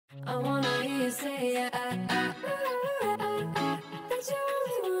I wanna hear you say that you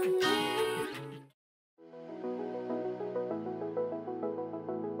only want me.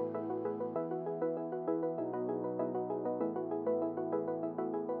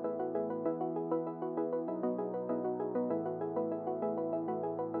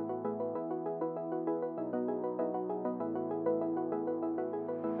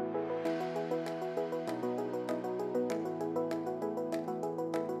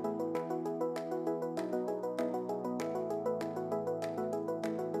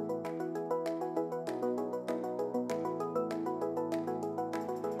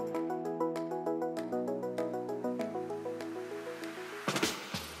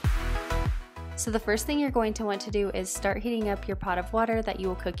 So the first thing you're going to want to do is start heating up your pot of water that you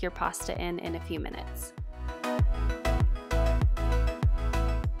will cook your pasta in a few minutes.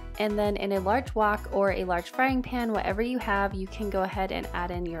 And then in a large wok or a large frying pan, whatever you have, you can go ahead and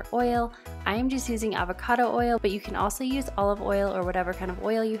add in your oil. I am just using avocado oil, but you can also use olive oil or whatever kind of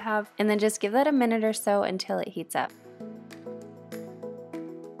oil you have. And then just give that a minute or so until it heats up.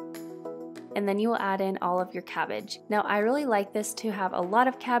 And then you will add in all of your cabbage. Now I really like this to have a lot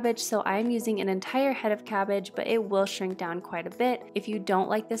of cabbage, so I'm using an entire head of cabbage, but it will shrink down quite a bit. If you don't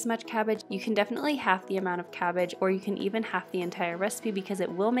like this much cabbage, you can definitely half the amount of cabbage, or you can even half the entire recipe because it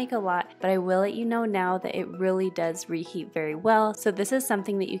will make a lot, but I will let you know now that it really does reheat very well. So this is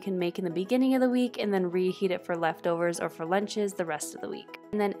something that you can make in the beginning of the week and then reheat it for leftovers or for lunches the rest of the week.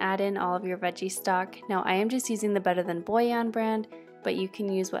 And then add in all of your veggie stock. Now I am just using the Better Than Bouillon brand, but you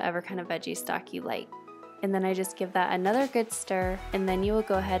can use whatever kind of veggie stock you like. And then I just give that another good stir, and then you will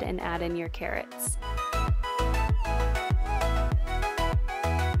go ahead and add in your carrots.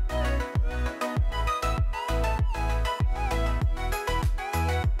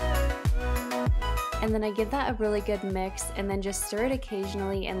 And then I give that a really good mix, and then just stir it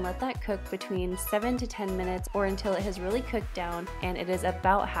occasionally and let that cook between 7 to 10 minutes or until it has really cooked down and it is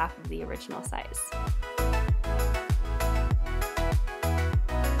about half of the original size.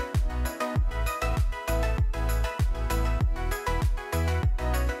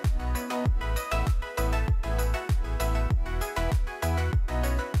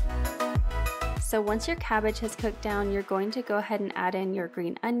 So once your cabbage has cooked down, you're going to go ahead and add in your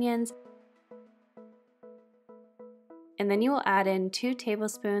green onions. And then you will add in 2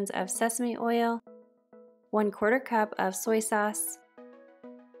 tablespoons of sesame oil, 1/4 cup of soy sauce,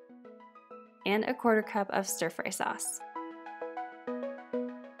 and 1/4 cup of stir-fry sauce.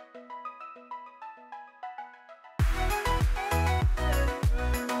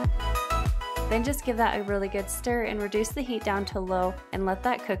 Then just give that a really good stir and reduce the heat down to low and let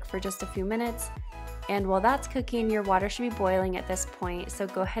that cook for just a few minutes. And while that's cooking, your water should be boiling at this point, so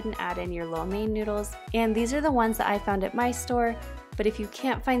go ahead and add in your chowmein noodles. And these are the ones that I found at my store, but if you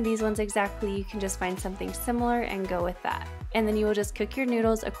can't find these ones exactly, you can just find something similar and go with that. And then you will just cook your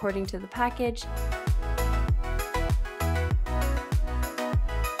noodles according to the package.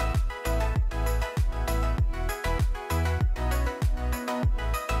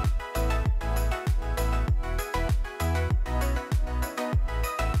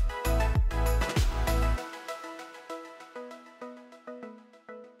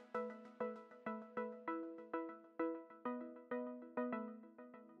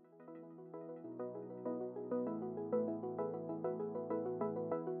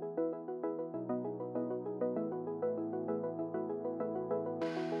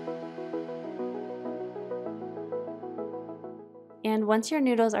 And once your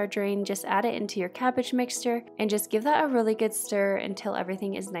noodles are drained, just add it into your cabbage mixture and just give that a really good stir until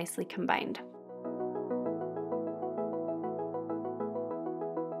everything is nicely combined.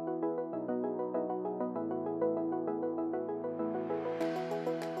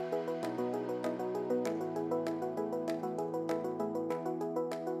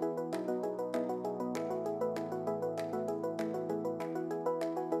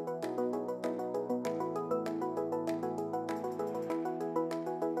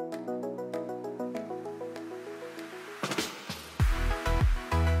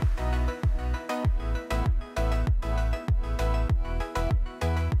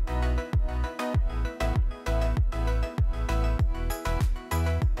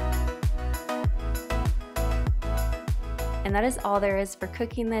 And that is all there is for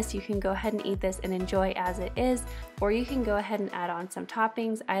cooking this. You can go ahead and eat this and enjoy as it is, or you can go ahead and add on some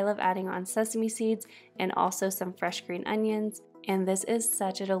toppings. I love adding on sesame seeds and also some fresh green onions. And this is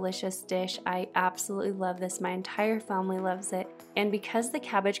such a delicious dish. I absolutely love this. My entire family loves it. And because the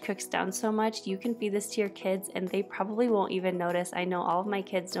cabbage cooks down so much, you can feed this to your kids and they probably won't even notice. I know all of my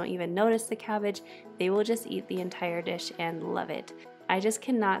kids don't even notice the cabbage. They will just eat the entire dish and love it. I just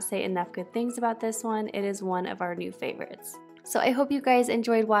cannot say enough good things about this one. It is one of our new favorites. So I hope you guys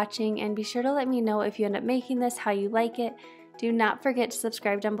enjoyed watching, and be sure to let me know if you end up making this, how you like it. Do not forget to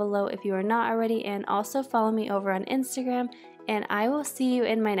subscribe down below if you are not already, and also follow me over on Instagram, and I will see you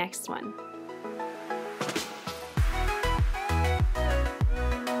in my next one.